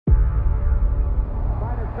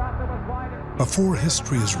Before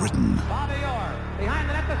history is written,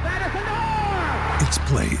 it's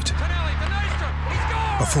played.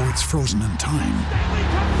 Before it's frozen in time,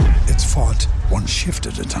 it's fought one shift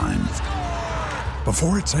at a time.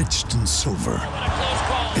 Before it's etched in silver,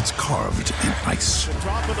 it's carved in ice.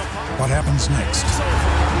 What happens next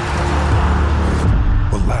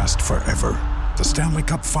will last forever. The Stanley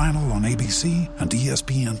Cup Final on ABC and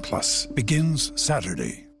ESPN Plus begins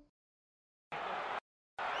Saturday.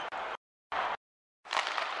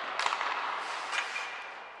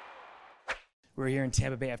 We're here in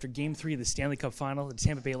Tampa Bay after Game 3 of the Stanley Cup Final. The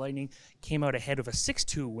Tampa Bay Lightning came out ahead of a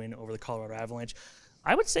 6-2 win over the Colorado Avalanche.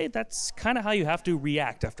 I would say that's kind of how you have to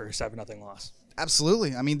react after a 7-0 loss.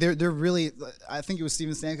 Absolutely. I mean, they're really. I think it was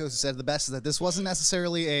Steven Stamkos who said the best, is that this wasn't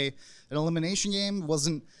necessarily an elimination game.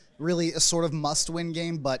 Wasn't really a sort of must-win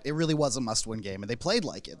game, but it really was a must-win game, and they played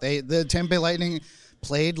like it. The Tampa Bay Lightning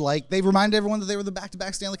played like they reminded everyone that they were the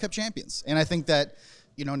back-to-back Stanley Cup champions, and I think that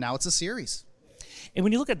now it's a series. And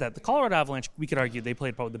when you look at that, the Colorado Avalanche, we could argue they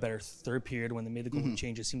played probably the better third period when they made the goal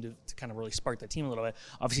changes, seemed to kind of really spark that team a little bit.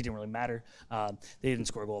 Obviously, it didn't really matter. They didn't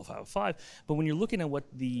score a goal 5-5. But when you're looking at what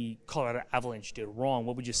the Colorado Avalanche did wrong,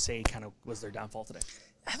 what would you say kind of was their downfall today?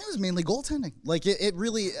 I think it was mainly goaltending. Like,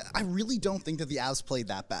 I really don't think that the Avs played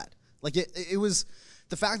that bad. Like, it was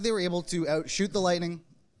the fact they were able to outshoot the Lightning.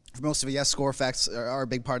 For most of it, yes, score effects are a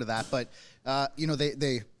big part of that. But,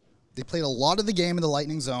 they played a lot of the game in the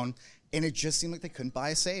Lightning zone, and it just seemed like they couldn't buy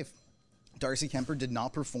a save. Darcy Kemper did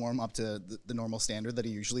not perform up to the normal standard that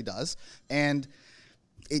he usually does. And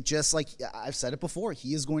it just, like I've said it before,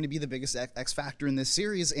 he is going to be the biggest X factor in this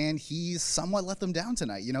series, and he's somewhat let them down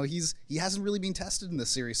tonight. He hasn't really been tested in this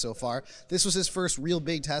series so far. This was his first real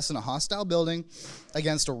big test in a hostile building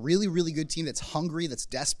against a really, really good team that's hungry, that's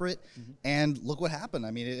desperate. And look what happened.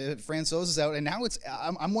 I mean, Francouz is out, and now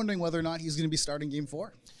I'm wondering whether or not he's going to be starting Game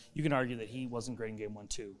 4. You can argue that he wasn't great in Game 1,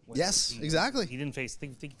 too. Yes, exactly. He didn't face, I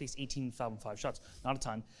think he faced 18 foul and 5 shots. Not a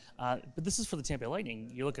ton. But this is for the Tampa Bay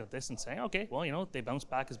Lightning. You're looking at this and saying, okay, well, they bounced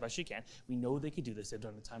back as best you can. We know they could do this. They've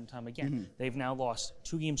done it time and time again. They've now lost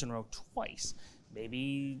 2 games in a row twice.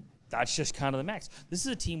 Maybe that's just kind of the max. This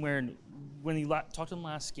is a team where when you talked to them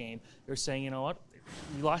last game, they're saying, you know what,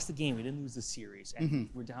 we lost the game. We didn't lose the series. And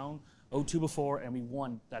we're down 0-2 before, and we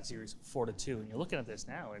won that series 4-2. And you're looking at this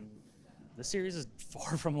now, and the series is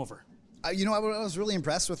far from over. What I was really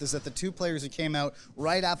impressed with is that the 2 players who came out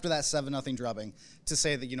right after that 7-0 drubbing to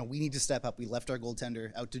say that, we need to step up. We left our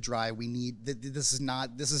goaltender out to dry. We need this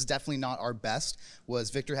is definitely not our best, was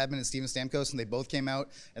Victor Hedman and Steven Stamkos, and they both came out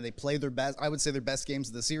and they played their best. I would say their best games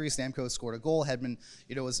of the series. Stamkos scored a goal. Hedman,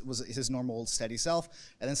 was his normal steady self,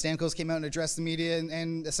 and then Stamkos came out and addressed the media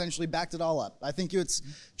and essentially backed it all up. I think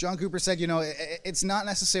John Cooper said, it's not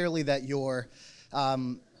necessarily that you're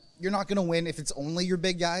not going to win if it's only your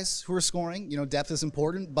big guys who are scoring. Depth is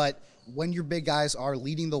important, but when your big guys are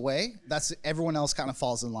leading the way, that's everyone else kind of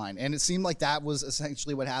falls in line. And it seemed like that was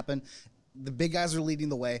essentially what happened. The big guys are leading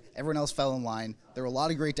the way. Everyone else fell in line. There were a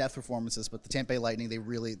lot of great depth performances, but the Tampa Bay Lightning,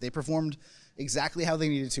 they performed exactly how they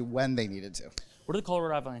needed to when they needed to. What do the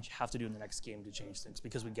Colorado Avalanche have to do in the next game to change things?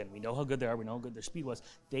 Because, again, we know how good they are. We know how good their speed was.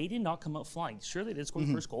 They did not come out flying. Sure, they did score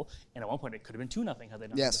the first goal, and at one point it could have been 2-0 had they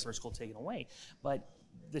not had the first goal taken away. But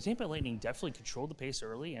the Tampa Bay Lightning definitely controlled the pace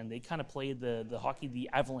early, and they kind of played the hockey the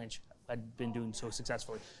Avalanche had been doing so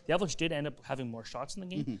successfully. The Avalanche did end up having more shots in the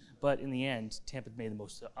game, but in the end, Tampa made the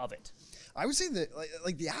most of it. I would say that,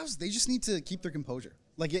 like the Avs, they just need to keep their composure.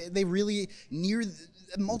 Like, they really,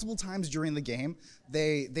 multiple times during the game,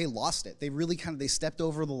 they lost it. They really they stepped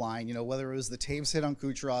over the line, whether it was the Taves hit on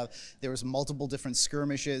Kucherov, there was multiple different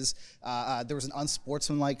skirmishes, there was an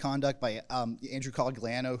unsportsmanlike conduct by Andrew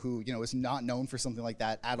Cogliano, who, is not known for something like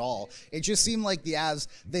that at all. It just seemed like the Avs,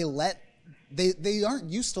 they aren't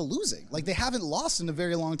used to losing. Like, they haven't lost in a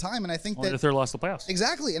very long time, and I think only the third loss of the playoffs.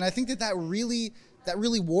 Exactly, and I think that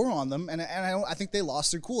really wore on them, and I think they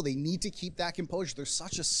lost their cool. They need to keep that composure. They're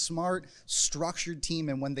such a smart, structured team,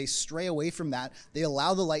 and when they stray away from that, they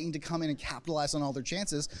allow the Lightning to come in and capitalize on all their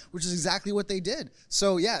chances, which is exactly what they did.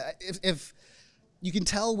 So, yeah, if you can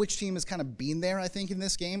tell which team has kind of been there, I think, in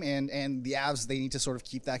this game, and the Avs, they need to sort of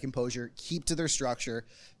keep that composure, keep to their structure,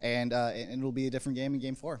 and it'll be a different game in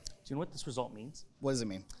Game 4. Do you know what this result means? What does it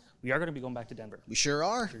mean? We are going to be going back to Denver. We sure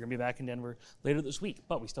are. We're going to be back in Denver later this week,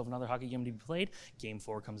 but we still have another hockey game to be played. Game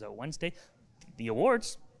 4 comes out Wednesday. The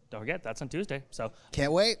awards, don't forget, that's on Tuesday. So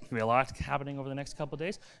can't wait. There'll be a lot happening over the next couple of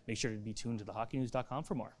days. Make sure to be tuned to thehockeynews.com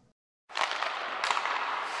for more.